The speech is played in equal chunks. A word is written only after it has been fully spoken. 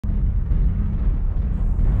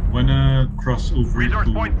Wanna cross over Resource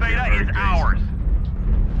to point Theta is guys? ours.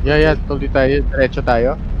 Yeah, tuloy tayo. Diretso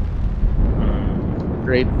tayo.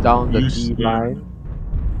 Straight down the D line.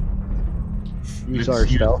 Use our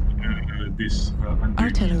stealth. This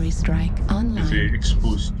Artillery strike online. Kasi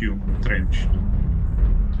exposed yung trench.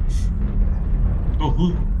 Oh,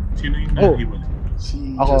 who? Sino yung nahiwalay?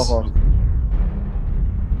 Ako.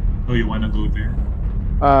 Oh, you wanna go there?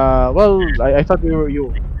 Well, I thought we were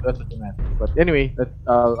you. That's what you meant. But anyway,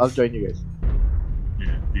 I'll join you guys.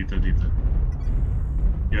 Yeah, dito.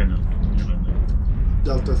 Yeah, no.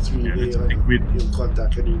 Delta 3 yeah, let's stick with yung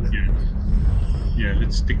contact kanina. Yeah,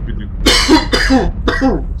 let's stick with the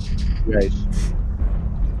guys.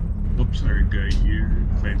 Oops, our guy here,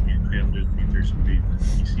 500 meters away.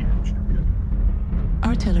 Easy.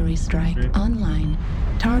 Artillery strike online.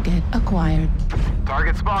 Target acquired.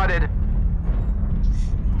 Target spotted.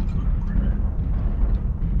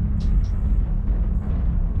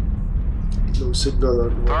 No signal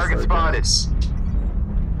on target spotted.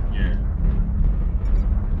 Yeah.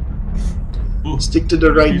 Oh, stick to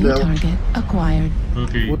the right now. Target acquired.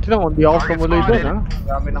 Okay. Buti lang, hindi ako tumuloy doon, ha?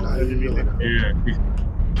 Marami nang yeah.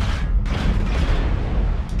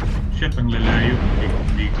 Shit, ang lalayo.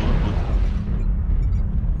 Hindi ko abot.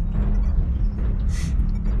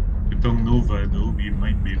 Itong Nova, though, we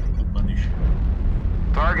might be able to punish it.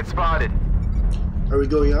 Target spotted. Are we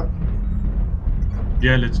going up?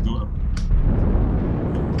 Yeah, let's go up.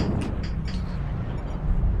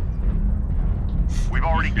 We've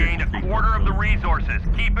already gained a quarter of the resources.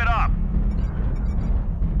 Keep it up.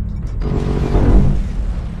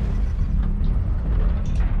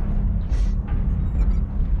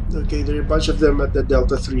 Okay, there are a bunch of them at the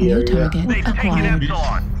Delta 3 area. They've taken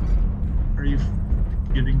Epsilon. Are you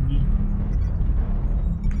kidding me?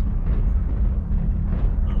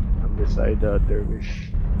 I'm beside the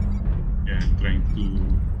dervish. Yeah, I'm trying to...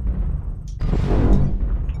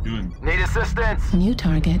 Need assistance. New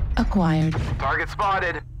target acquired. Target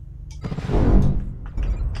spotted.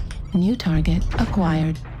 New target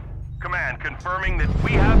acquired. Command confirming that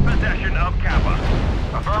we have possession of Kappa.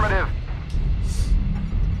 Affirmative.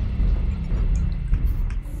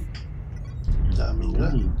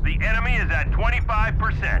 The enemy is at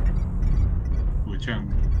 25%.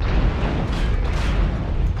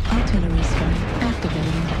 Artillery strike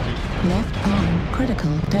activated. Left arm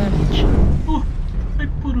critical damage. Oh, I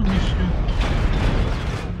put on this shit.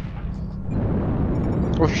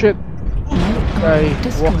 Oh shit. Left arm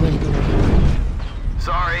destroyed.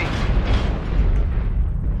 Sorry.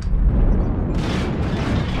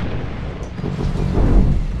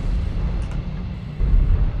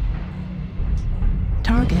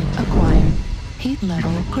 Target acquired. Heat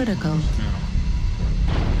level critical.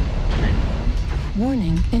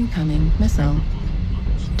 Warning, incoming missile.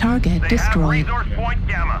 Target destroyed. Resource point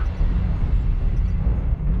Gamma.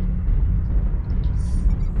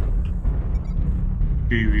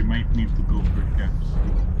 Okay, we might need to go for caps.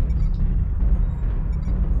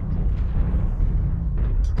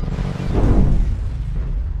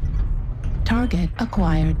 Target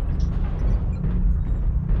acquired.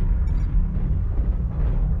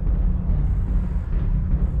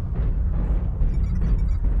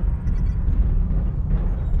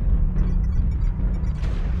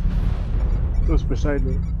 Who's beside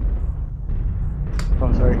me?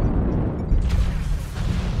 Oh, sorry.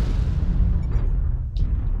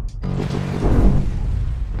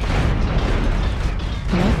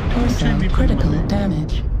 Left torso critical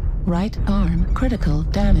damage. Right arm critical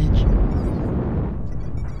damage.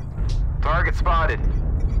 Target spotted.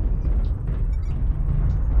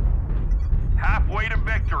 Halfway to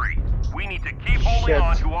victory. We need to keep holding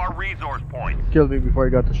on to our resource points. Killed me before I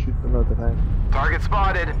got to shoot another time. Target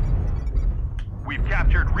spotted. We've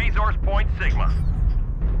captured resource point Sigma.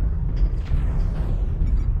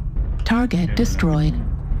 Target destroyed.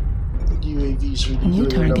 UAVs really New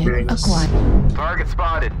target acquired. Target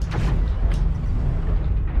spotted.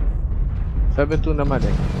 7-2 naman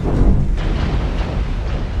eh.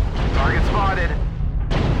 Target spotted.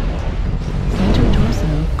 Center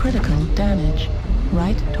torso critical damage.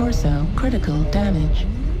 Right torso critical damage.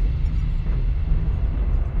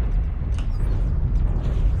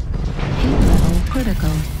 Heat level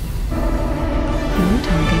critical. New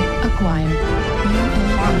target acquired.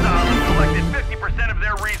 Hostiles collected 50% of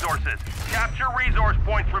their resources. Capture resource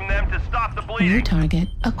points from them to stop the bleeding. New target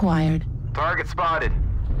acquired. Target spotted.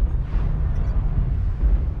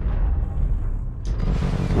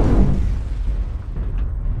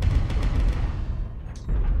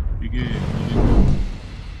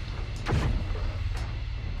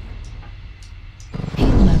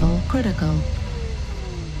 Heat level critical.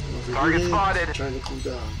 Target spotted. Trying to cool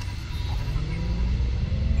down.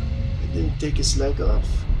 It didn't take his leg off.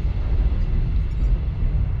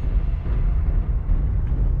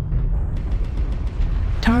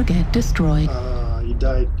 Target destroyed. He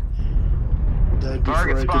died. He died before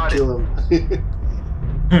Target I spotted. could kill him.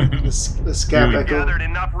 The scab Really? echo. Gathered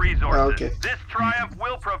enough resources. Okay. This triumph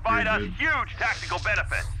will provide us Very good. huge tactical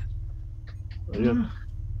benefits. Ayun.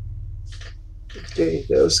 Okay,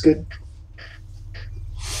 that was good.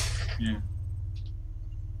 Yeah.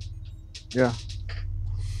 Yeah.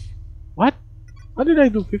 What? How did I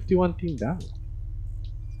do 51 team down?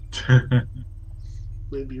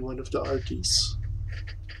 Maybe one of the RTs.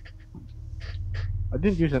 I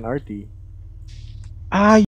didn't use an RT. Ah,